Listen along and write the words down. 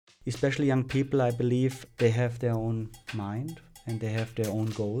Especially young people, I believe they have their own mind and they have their own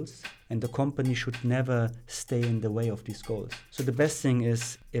goals. And the company should never stay in the way of these goals. So the best thing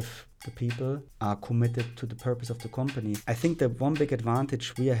is if the people are committed to the purpose of the company. I think that one big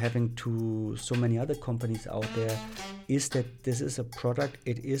advantage we are having to so many other companies out there is that this is a product,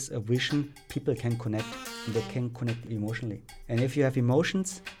 it is a vision, people can connect and they can connect emotionally. And if you have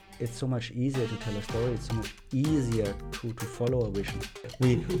emotions, it's so much easier to tell a story, it's so much easier to follow a vision.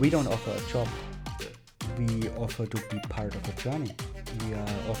 We don't offer a job, we offer to be part of a journey. We are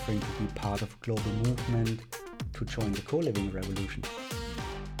offering to be part of a global movement, to join the co-living revolution.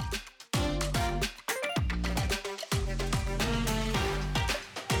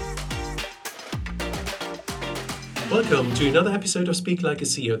 Welcome to another episode of Speak Like a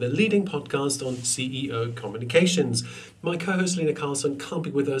CEO, the leading podcast on CEO communications. My co-host Lena Carlson can't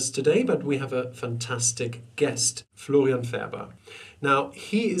be with us today, but we have a fantastic guest, Florian Färber. Now,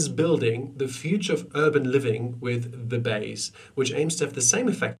 he is building the future of urban living with The Base, which aims to have the same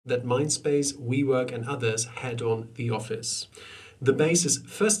effect that Mindspace, WeWork and others had on The Office. The Base's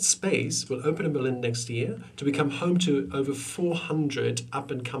first space will open in Berlin next year to become home to over 400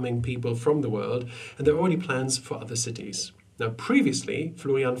 up-and-coming people from the world, and there are already plans for other cities. Now, previously,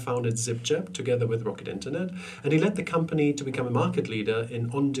 Florian founded ZipJab together with Rocket Internet, and he led the company to become a market leader in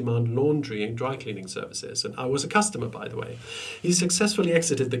on-demand laundry and dry cleaning services. And I was a customer, by the way. He successfully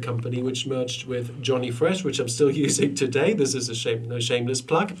exited the company, which merged with Johnny Fresh, which I'm still using today. This is no shameless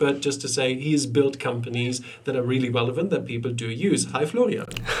plug, but just to say he's built companies that are really relevant that people do use. Hi, Florian.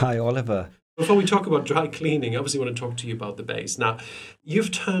 Hi, Oliver. Before we talk about dry cleaning, I obviously want to talk to you about The Base. Now,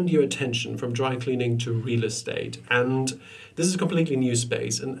 you've turned your attention from dry cleaning to real estate, and this is a completely new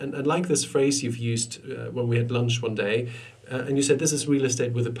space. And I like this phrase you've used when we had lunch one day, and you said this is real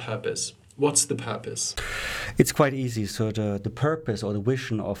estate with a purpose. What's the purpose? It's quite easy. So the purpose or the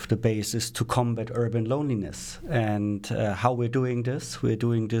vision of The Base is to combat urban loneliness. And how we're doing this? We're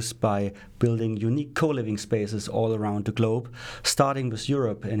doing this by building unique co-living spaces all around the globe, starting with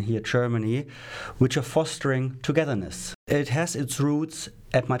Europe and here Germany, which are fostering togetherness. It has its roots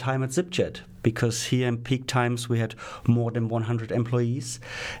at my time at ZipJab, because here in peak times we had more than 100 employees,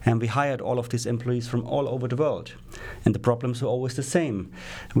 and we hired all of these employees from all over the world. And the problems were always the same.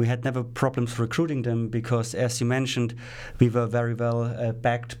 We had never problems recruiting them because, as you mentioned, we were very well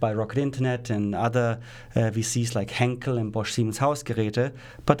backed by Rocket Internet and other VCs like Henkel and Bosch Siemens Hausgeräte.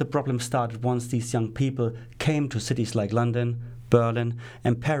 But the problem started once these young people came to cities like London, Berlin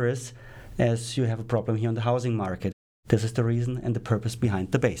and Paris, as you have a problem here on the housing market. This is the reason and the purpose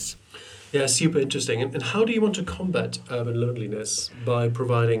behind The Base. Yeah, super interesting. And how do you want to combat urban loneliness by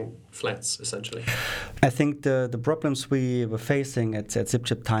providing flats, essentially? I think the problems we were facing at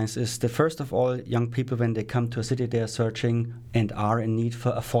ZipJab times is that, first of all, young people, when they come to a city, they are searching and are in need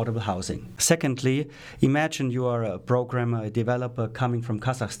for affordable housing. Secondly, imagine you are a programmer, a developer coming from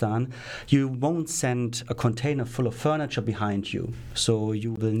Kazakhstan. You won't send a container full of furniture behind you, so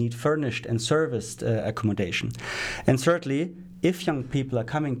you will need furnished and serviced accommodation. And thirdly, if young people are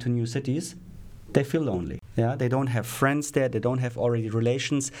coming to new cities, they feel lonely. Yeah, they don't have friends there, they don't have already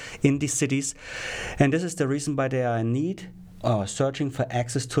relations in these cities. And this is the reason why they are in need, searching for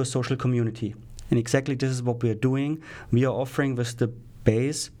access to a social community. And exactly this is what we are doing. We are offering with The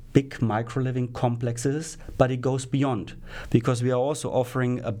Base big micro-living complexes, but it goes beyond, because we are also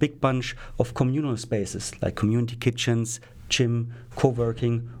offering a big bunch of communal spaces like community kitchens, gym,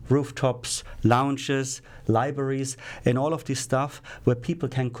 co-working, rooftops, lounges, libraries, and all of this stuff where people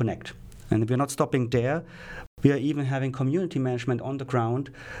can connect. And we're not stopping there. We are even having community management on the ground,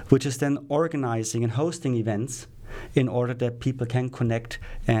 which is then organizing and hosting events in order that people can connect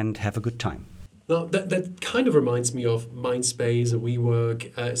and have a good time. Now, that kind of reminds me of Mindspace and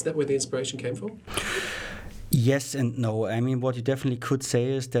WeWork. Is that where the inspiration came from? Yes and no. I mean, what you definitely could say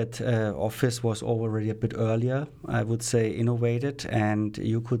is that Office was already a bit earlier, I would say, innovated, and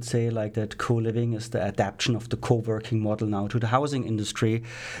you could say like that co-living is the adaptation of the co-working model now to the housing industry,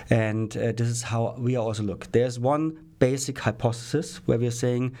 and this is how we also look. There's one basic hypothesis where we're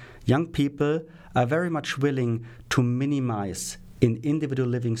saying young people are very much willing to minimize in individual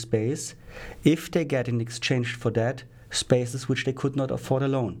living space if they get in exchange for that spaces which they could not afford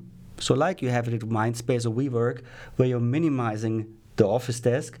alone. So like you have it at Mindspace or WeWork, where you're minimizing the office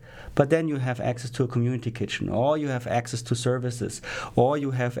desk, but then you have access to a community kitchen, or you have access to services, or you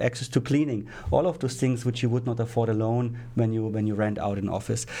have access to cleaning, all of those things which you would not afford alone when you rent out an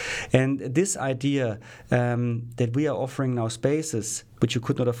office. And this idea that we are offering now spaces which you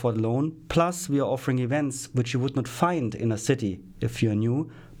could not afford alone, plus we are offering events which you would not find in a city if you're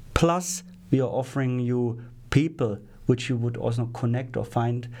new, plus we are offering you people which you would also connect or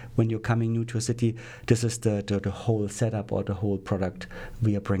find when you're coming new to a city. This is the whole setup or the whole product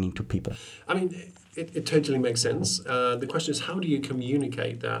we are bringing to people. I mean, it totally makes sense. The question is, how do you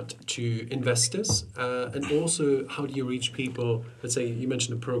communicate that to investors? And also, how do you reach people? Let's say you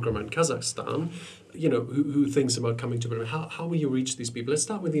mentioned a programmer in Kazakhstan, who thinks about coming to Berlin. How will you reach these people? Let's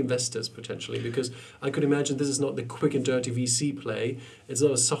start with the investors, potentially, because I could imagine this is not the quick and dirty VC play. It's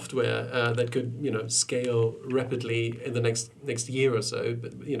not a software that could, scale rapidly in the next year or so.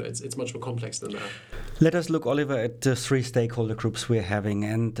 But, it's much more complex than that. Let us look, Oliver, at the three stakeholder groups we're having.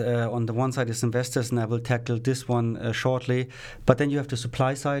 And on the one side is investors, and I will tackle this one shortly. But then you have the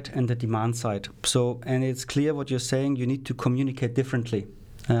supply side and the demand side. And it's clear what you're saying, you need to communicate differently.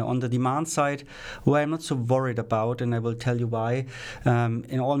 On the demand side, where I'm not so worried about, and I will tell you why,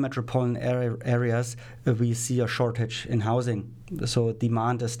 in all metropolitan areas, we see a shortage in housing. So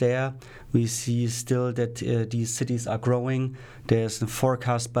demand is there. We see still that these cities are growing. There's a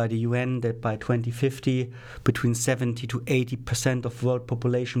forecast by the UN that by 2050, between 70 to 80% of world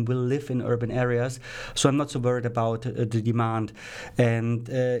population will live in urban areas. So I'm not so worried about the demand. And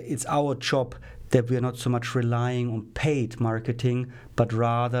it's our job that we are not so much relying on paid marketing, but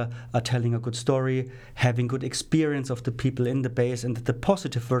rather are telling a good story, having good experience of the people in the base, and that the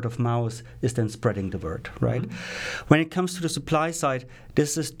positive word of mouth is then spreading the word, right? Mm-hmm. When it comes to the supply side,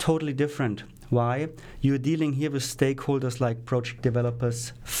 this is totally different. Why? You're dealing here with stakeholders like project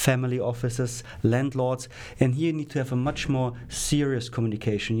developers, family offices, landlords, and here you need to have a much more serious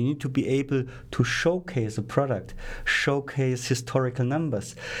communication. You need to be able to showcase a product, showcase historical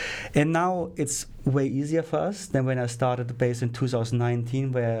numbers. And now it's way easier for us than when I started the base in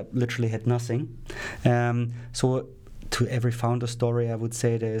 2019, where I literally had nothing. So to every founder story, I would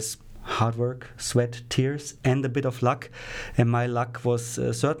say there's hard work, sweat, tears, and a bit of luck. And my luck was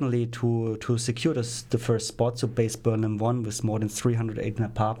certainly to secure the first spot, so Base Berlin 1 with more than 380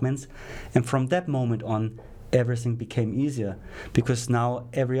 apartments. And from that moment on, everything became easier, because now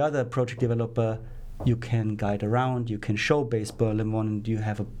every other project developer you can guide around, you can show Base Berlin 1, and you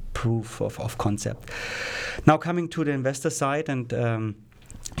have a proof of concept. Now coming to the investor side, and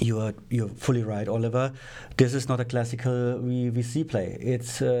you're fully right, Oliver. This is not a classical VC play.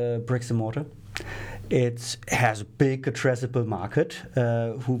 It's bricks and mortar. It has a big addressable market.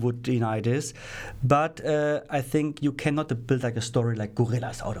 Who would deny this? But I think you cannot build like a story like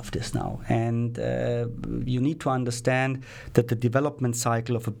gorillas out of this now. And you need to understand that the development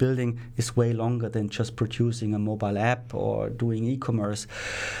cycle of a building is way longer than just producing a mobile app or doing e-commerce.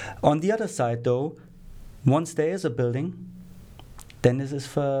 On the other side, though, once there is a building, then this is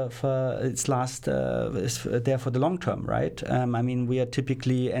for its last, is there for the long term, right? We are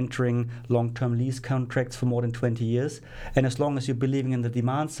typically entering long-term lease contracts for more than 20 years. And as long as you're believing in the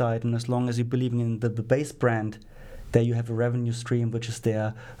demand side, and as long as you're believing in the base brand, there you have a revenue stream which is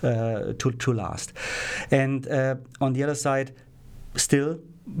there to last. And on the other side, still,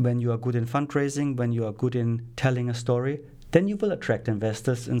 when you are good in fundraising, when you are good in telling a story, then you will attract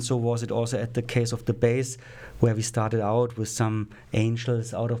investors. And so was it also at the case of the base, where we started out with some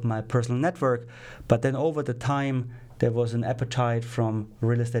angels out of my personal network. But then over the time, there was an appetite from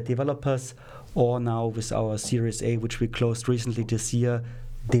real estate developers, or now with our Series A, which we closed recently this year,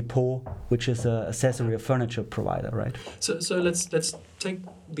 Depot, which is an accessory furniture provider, right? So let's take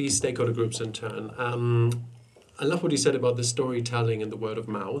these stakeholder groups in turn. I love what you said about the storytelling and the word of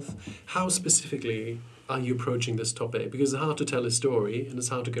mouth. How specifically are you approaching this topic? Because it's hard to tell a story and it's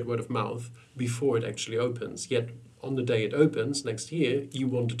hard to get word of mouth before it actually opens. Yet on the day it opens next year, you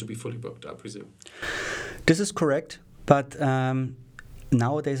want it to be fully booked, I presume. This is correct, but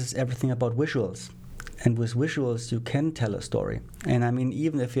nowadays it's everything about visuals. And with visuals, you can tell a story. And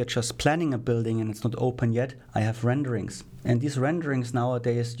even if you're just planning a building and it's not open yet, I have renderings. And these renderings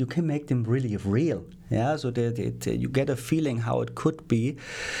nowadays, you can make them really real. Yeah, so you get a feeling how it could be.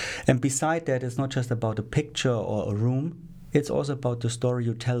 And beside that, it's not just about a picture or a room. It's also about the story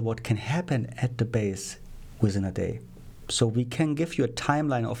you tell, what can happen at the base within a day. So we can give you a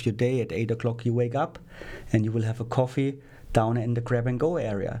timeline of your day. At 8 o'clock you wake up and you will have a coffee down in the grab-and-go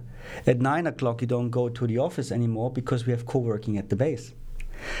area. At 9 o'clock you don't go to the office anymore because we have co-working at the base.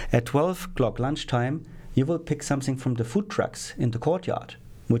 At 12 o'clock lunchtime you will pick something from the food trucks in the courtyard,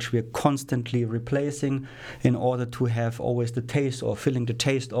 which we are constantly replacing in order to have always the taste, or filling the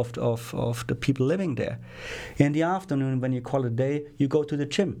taste of the people living there. In the afternoon, when you call it a day, you go to the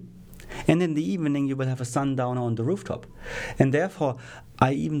gym. And in the evening, you will have a sundowner on the rooftop. And therefore,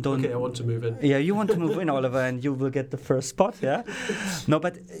 I even don't... Okay, I want to move in. Yeah, you want to move in, Oliver, and you will get the first spot, yeah? No,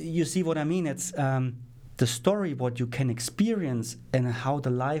 but you see what I mean. It's the the story, what you can experience and how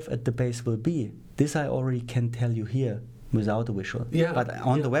the life at the base will be, this I already can tell you here without a visual. Yeah, but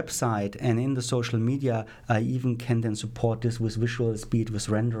on the website and in the social media, I even can then support this with visuals, be it with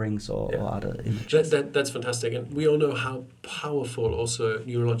renderings or other images. That's fantastic. And we all know how powerful also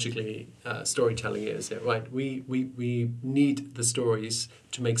neurologically storytelling is, right? We need the stories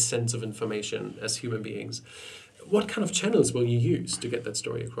to make sense of information as human beings. What kind of channels will you use to get that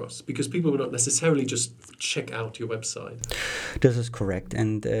story across? Because people will not necessarily just check out your website. This is correct.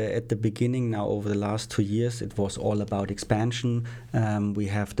 And at the beginning now, over the last 2 years, it was all about expansion. We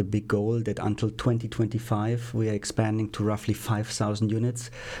have the big goal that until 2025, we are expanding to roughly 5,000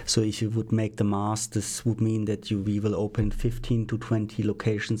 units. So if you would make the math, this would mean that we will open 15 to 20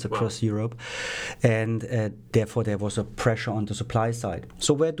 locations across Europe. And therefore, there was a pressure on the supply side.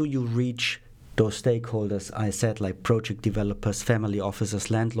 So where do you reach those stakeholders? I said, like project developers, family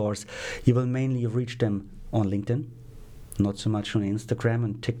officers, landlords. You will mainly reach them on LinkedIn, not so much on Instagram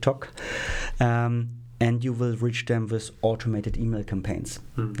and TikTok. And you will reach them with automated email campaigns.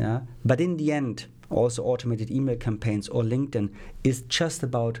 Yeah? But in the end, also automated email campaigns or LinkedIn is just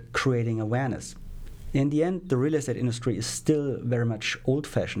about creating awareness. In the end, the real estate industry is still very much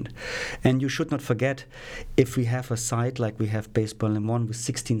old-fashioned. And you should not forget, if we have a site like we have Base Berlin 1 with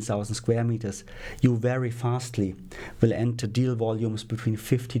 16,000 square meters, you very fastly will enter deal volumes between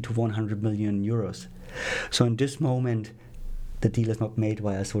 50 to 100 million euros. So in this moment, the deal is not made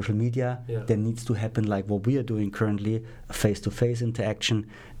via social media. There needs to happen like what we are doing currently, a face-to-face interaction.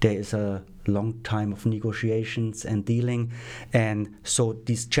 There is a long time of negotiations and dealing. And so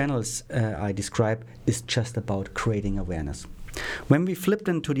these channels I describe is just about creating awareness. When we flip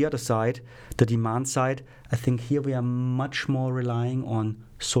then to the other side, the demand side, I think here we are much more relying on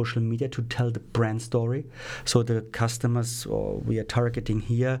social media to tell the brand story. So the customers we are targeting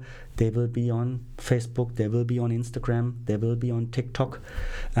here, they will be on Facebook, they will be on Instagram, they will be on TikTok.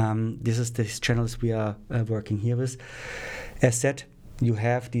 This is these channels we are working here with. As said, you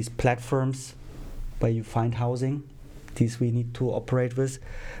have these platforms where you find housing. These we need to operate with.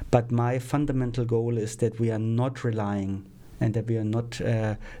 But my fundamental goal is that we are not relying and that we are not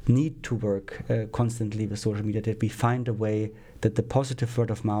need to work constantly with social media, that we find a way that the positive word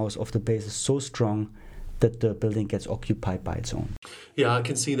of mouth of the base is so strong that the building gets occupied by its own. Yeah, I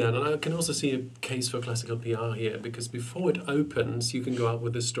can see that. And I can also see a case for classical PR here, because before it opens, you can go out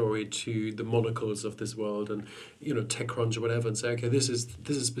with this story to the Monocles of this world and, TechCrunch or whatever, and say, okay, this is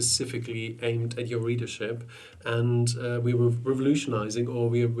specifically aimed at your readership, and we were revolutionizing, or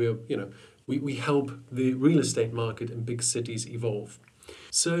we help the real estate market in big cities evolve.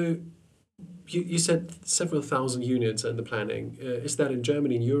 So you said several thousand units in the planning. Is that in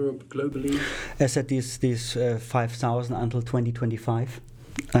Germany, in Europe, globally? I said these 5,000 until 2025.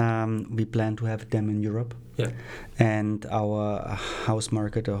 We plan to have them in Europe. Yeah. And our house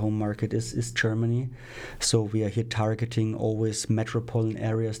market, our home market is Germany. So we are here targeting always metropolitan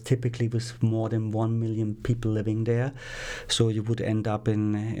areas, typically with more than 1 million people living there. So you would end up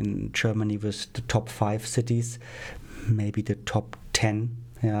in Germany with the top 5 cities, maybe the top 10.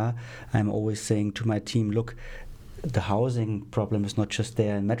 Yeah, I'm always saying to my team, look, the housing problem is not just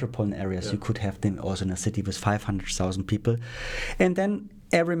there in metropolitan areas. Yeah. You could have them also in a city with 500,000 people. And then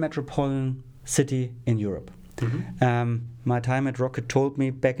every metropolitan city in Europe. Mm-hmm. My time at Rocket told me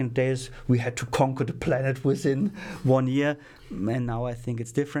back in the days we had to conquer the planet within 1 year. And now I think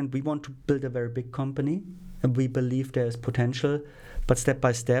it's different. We want to build a very big company. And we believe there is potential. But step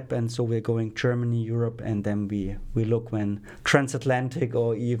by step, and so we're going Germany, Europe, and then we look when transatlantic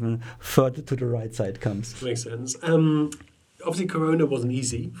or even further to the right side comes. Makes sense. Obviously, Corona wasn't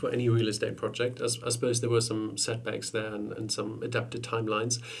easy for any real estate project. I suppose there were some setbacks there and some adapted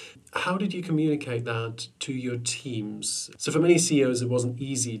timelines. How did you communicate that to your teams? So for many CEOs, it wasn't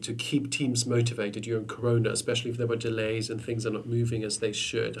easy to keep teams motivated during Corona, especially if there were delays and things are not moving as they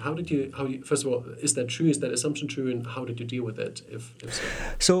should. How first of all, is that true? Is that assumption true? And how did you deal with it, if so?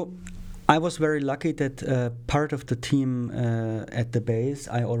 So I was very lucky that part of the team at the base,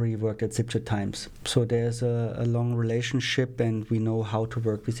 I already worked at ZipChat Times. So there's a long relationship and we know how to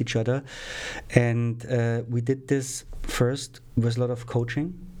work with each other. And we did this first with a lot of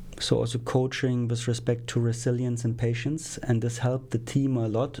coaching. So also coaching with respect to resilience and patience. And this helped the team a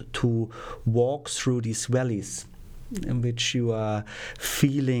lot to walk through these valleys in which you are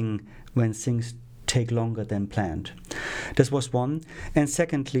feeling when things take longer than planned. This was one. And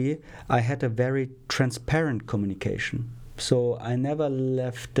secondly, I had a very transparent communication. So I never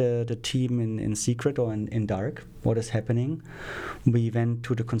left the team in secret or in dark. What is happening? We went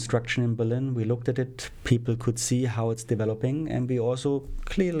to the construction in Berlin. We looked at it. People could see how it's developing, and we also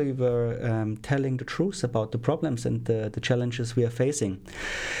clearly were telling the truth about the problems and the challenges we are facing.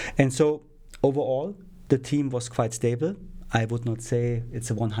 And so overall, the team was quite stable. I would not say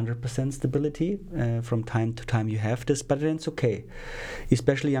it's a 100% stability. From time to time you have this, but it's okay.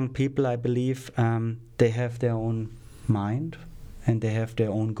 Especially young people, I believe they have their own mind and they have their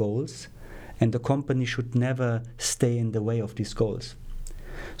own goals, and the company should never stay in the way of these goals.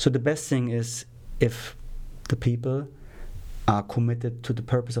 So the best thing is if the people are committed to the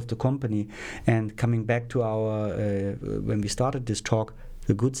purpose of the company. And coming back to our when we started this talk,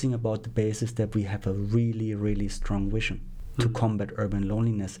 the good thing about the base is that we have a really, really strong vision to combat urban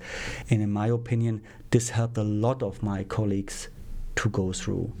loneliness. And in my opinion, this helped a lot of my colleagues to go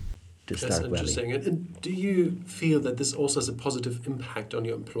through this dark valley. That's interesting. And do you feel that this also has a positive impact on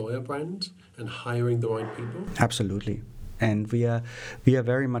your employer brand and hiring the right people? Absolutely. And we are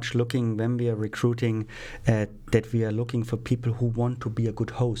very much looking, when we are recruiting, that we are looking for people who want to be a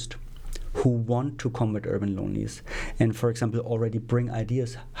good host, who want to combat urban loneliness, and, for example, already bring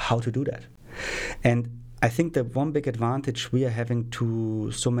ideas how to do that. And I think that one big advantage we are having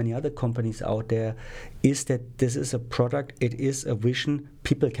to so many other companies out there is that this is a product, it is a vision,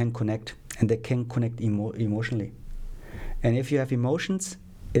 people can connect, and they can connect emotionally. And if you have emotions,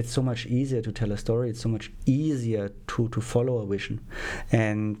 it's so much easier to tell a story, it's so much easier to follow a vision.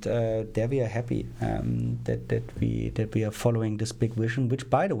 And there we are happy that we are following this big vision, which,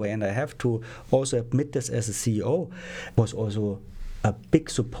 by the way, and I have to also admit this as a CEO, was also a big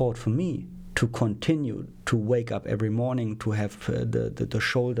support for me to continue to wake up every morning, to have the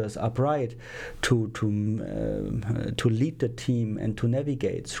shoulders upright, to lead the team and to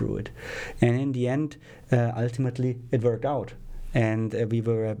navigate through it. And in the end, ultimately, it worked out. And we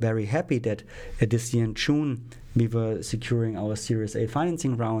were very happy that this year in June, we were securing our Series A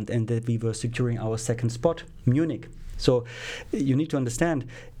financing round and that we were securing our second spot, Munich. So you need to understand,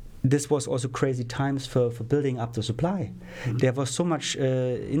 this was also crazy times for building up the supply. There was so much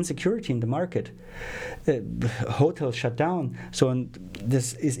insecurity in the market. Hotels shut down. So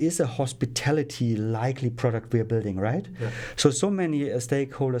this is a hospitality-likely product we are building, right? Yeah. So many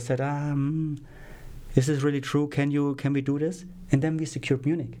stakeholders said, is this really true? Can we do this? And then we secured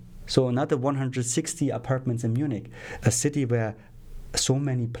Munich. So another 160 apartments in Munich, a city where so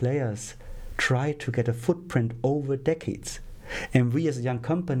many players tried to get a footprint over decades. And we as a young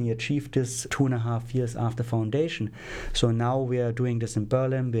company achieved this 2.5 years after foundation. So now we are doing this in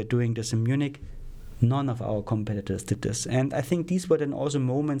Berlin, we are doing this in Munich. None of our competitors did this. And I think these were then also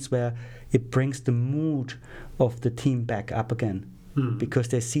moments where it brings the mood of the team back up again, because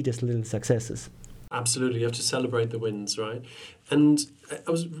they see these little successes. Absolutely, you have to celebrate the wins, right? And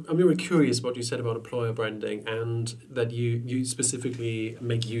I'm really curious what you said about employer branding and that you specifically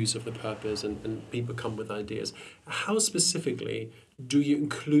make use of the purpose and people come with ideas. How specifically do you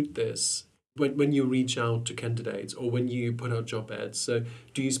include this when you reach out to candidates or when you put out job ads? So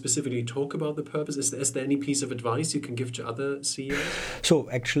do you specifically talk about the purpose? Is there any piece of advice you can give to other CEOs? So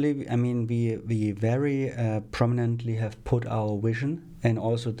actually, I mean, we very prominently have put our vision and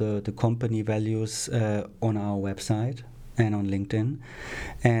also the company values on our website and on LinkedIn.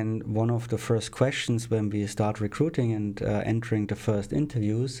 And one of the first questions when we start recruiting and entering the first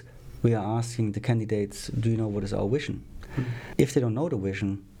interviews, we are asking the candidates, do you know what is our vision? If they don't know the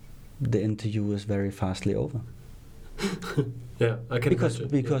vision, the interview is very fastly over. Yeah, I can imagine.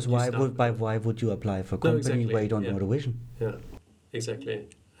 Because why would you apply for a company where you don't know the vision? Yeah, exactly.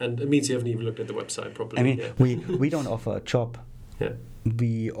 And it means you haven't even looked at the website properly. I mean, we don't offer a job. Yeah.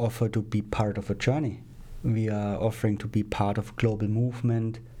 We offer to be part of a journey. We are offering to be part of a global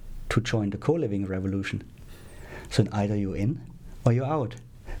movement to join the co-living revolution. So either you're in or you're out,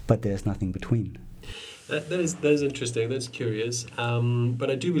 but there's nothing between. That is interesting. That's curious. But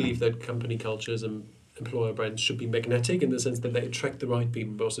I do believe that company cultures and employer brands should be magnetic in the sense that they attract the right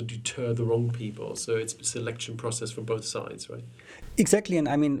people, but also deter the wrong people. So it's a selection process from both sides, right? Exactly. And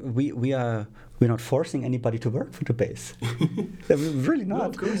I mean, we're not forcing anybody to work for the base. We're really not. No,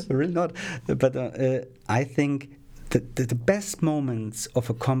 of course. We're really not. But I think that the best moments of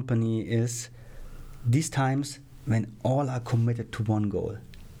a company is these times when all are committed to one goal.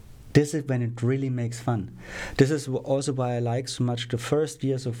 This is when it really makes fun. This is also why I like so much the first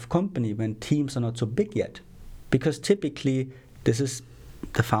years of company when teams are not so big yet. Because typically this is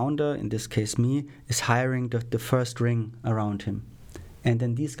the founder, in this case me, is hiring the first ring around him. And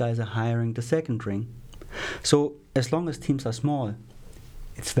then these guys are hiring the second ring. So as long as teams are small,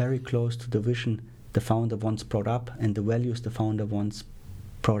 it's very close to the vision the founder wants brought up and the values the founder wants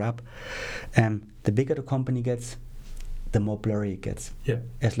brought up, the bigger the company gets, the more blurry it gets. Yeah.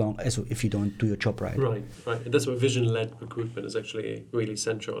 As long as if you don't do your job right. Right. And that's why vision-led recruitment is actually really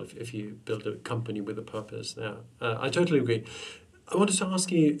central if you build a company with a purpose. Yeah, I totally agree. I wanted to ask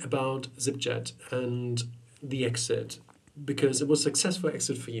you about ZipJet and the exit, because it was a successful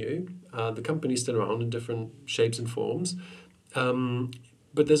exit for you. The company's still around in different shapes and forms.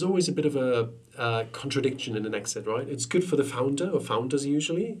 But there's always a bit of a contradiction in an exit, right? It's good for the founder or founders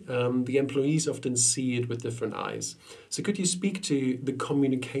usually. The employees often see it with different eyes. So could you speak to the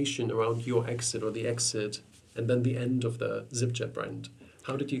communication around your exit or the exit and then the end of the ZipJet brand?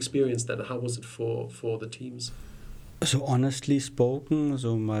 How did you experience that? How was it for the teams? So honestly spoken,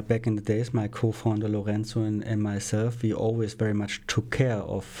 back in the days, my co-founder Lorenzo and myself, we always very much took care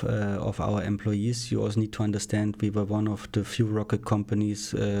of our employees. You also need to understand we were one of the few rocket companies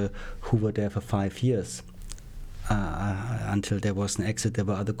who were there for 5 years. Until there was an exit, there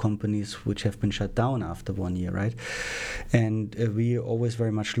were other companies which have been shut down after 1 year, right? And we always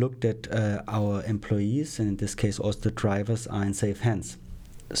very much looked at our employees, and in this case also the drivers, are in safe hands.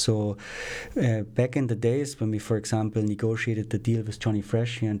 So back in the days when we, for example, negotiated the deal with Johnny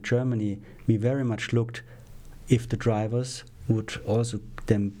Fresh here in Germany, we very much looked if the drivers would also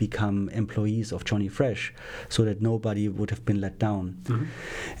then become employees of Johnny Fresh, so that nobody would have been let down. Mm-hmm.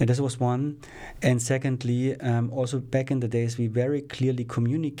 And this was one. And secondly, also back in the days, we very clearly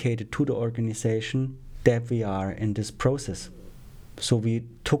communicated to the organization that we are in this process. So we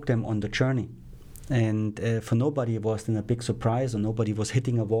took them on the journey. And for nobody it was then a big surprise, or nobody was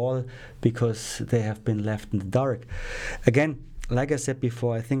hitting a wall because they have been left in the dark. Again, like I said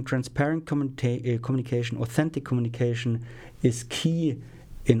before, I think transparent communication, authentic communication is key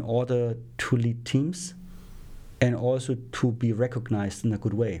in order to lead teams and also to be recognized in a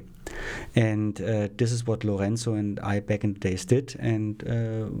good way. And this is what Lorenzo and I back in the days did, and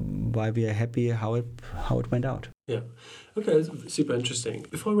why we are happy how it went out. Yeah. Okay, that's super interesting.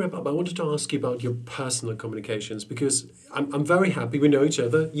 Before I wrap up, I wanted to ask you about your personal communications, because I'm very happy we know each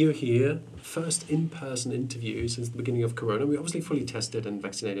other. You're here, first in-person interview since the beginning of Corona. We're obviously fully tested and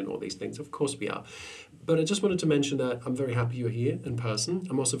vaccinated and all these things. Of course we are. But I just wanted to mention that I'm very happy you're here in person.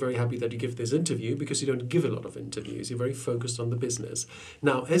 I'm also very happy that you give this interview, because you don't give a lot of interviews. You're very focused on the business.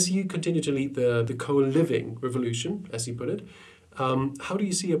 Now, as you continue to lead the co-living revolution, as you put it, how do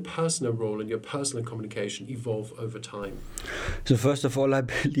you see your personal role and your personal communication evolve over time? So first of all, I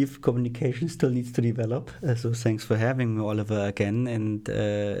believe communication still needs to develop. So thanks for having me, Oliver, again. And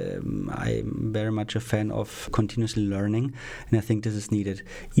I'm very much a fan of continuously learning. And I think this is needed,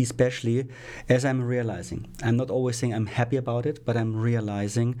 especially as I'm realizing. I'm not always saying I'm happy about it, but I'm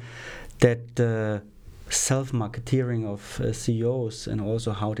realizing that the self-marketeering of CEOs and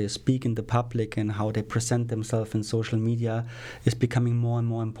also how they speak in the public and how they present themselves in social media is becoming more and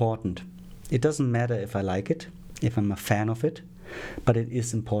more important. It doesn't matter if I like it, if I'm a fan of it, but it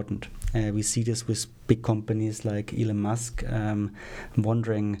is important. We see this with big companies like Elon Musk,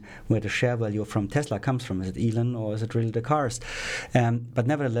 wondering where the share value from Tesla comes from. Is it Elon or is it really the cars? But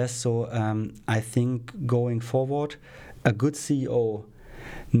nevertheless, I think going forward, a good CEO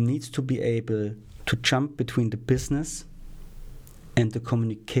needs to be able to jump between the business and the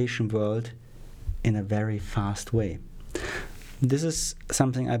communication world in a very fast way. This is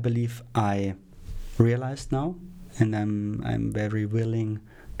something I believe I realized now, and I'm very willing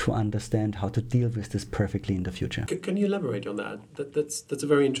to understand how to deal with this perfectly in the future. Can you elaborate on that? That's a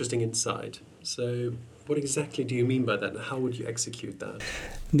very interesting insight. So what exactly do you mean by that? How would you execute that?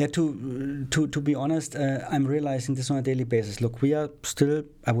 Yeah, to be honest, I'm realizing this on a daily basis. Look, we are still,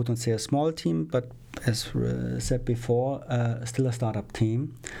 I would not say a small team, but as said before, still a startup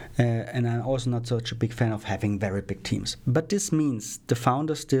team. And I'm also not such a big fan of having very big teams. But this means the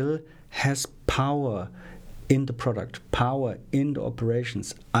founder still has power in the product, power in the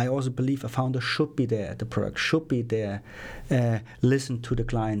operations. I also believe a founder should be there at the product, should be there, listen to the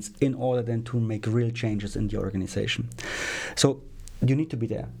clients in order then to make real changes in the organization. So you need to be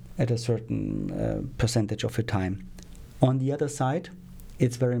there at a certain percentage of your time. On the other side,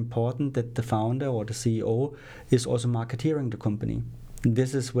 it's very important that the founder or the CEO is also marketeering the company.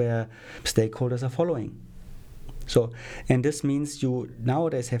 This is where stakeholders are following. So, and this means you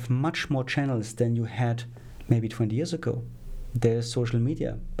nowadays have much more channels than you had maybe 20 years ago. There's social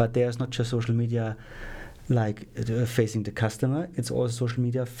media, but there's not just social media like facing the customer, it's also social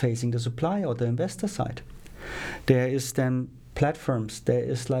media facing the supplier or the investor side. There is then platforms, there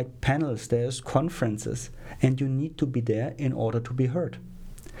is like panels, there is conferences, and you need to be there in order to be heard.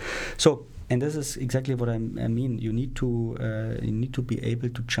 So, and this is exactly what I mean. You need to be able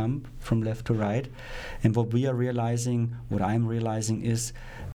to jump from left to right. And what I'm realizing is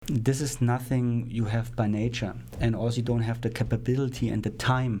this is nothing you have by nature, and also you don't have the capability and the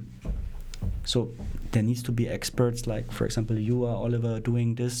time. So there needs to be experts like, for example, you or Oliver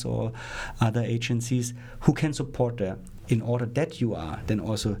doing this, or other agencies who can support that. In order that you then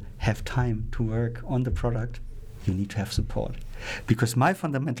also have time to work on the product, you need to have support. Because my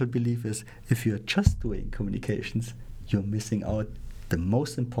fundamental belief is, if you're just doing communications, you're missing out the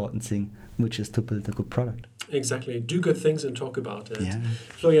most important thing, which is to build a good product. Exactly. Do good things and talk about it. Yeah.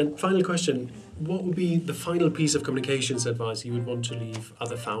 Florian, final question. What would be the final piece of communications advice you would want to leave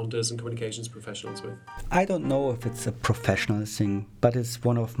other founders and communications professionals with? I don't know if it's a professional thing, but it's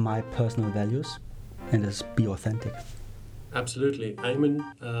one of my personal values, and it's be authentic. Absolutely. Ayman,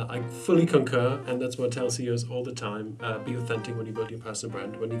 I fully concur, and that's what I tell CEOs all the time. Be authentic when you build your personal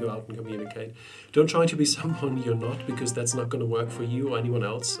brand, when you go out and communicate. Don't try to be someone you're not, because that's not going to work for you or anyone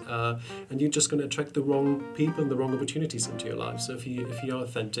else. And you're just going to attract the wrong people and the wrong opportunities into your life. So if you are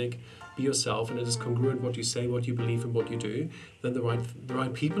authentic, be yourself, and it is congruent what you say, what you believe, and what you do, then the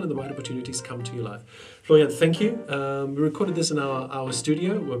right people and the right opportunities come to your life. Florian, thank you. We recorded this in our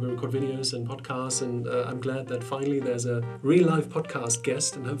studio where we record videos and podcasts, and I'm glad that finally there's a real life podcast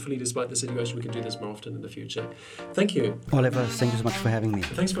guest, and hopefully, despite the situation, we can do this more often in the future. Thank you. Oliver, thank you so much for having me.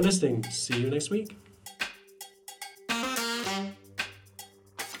 Thanks for listening. See you next week.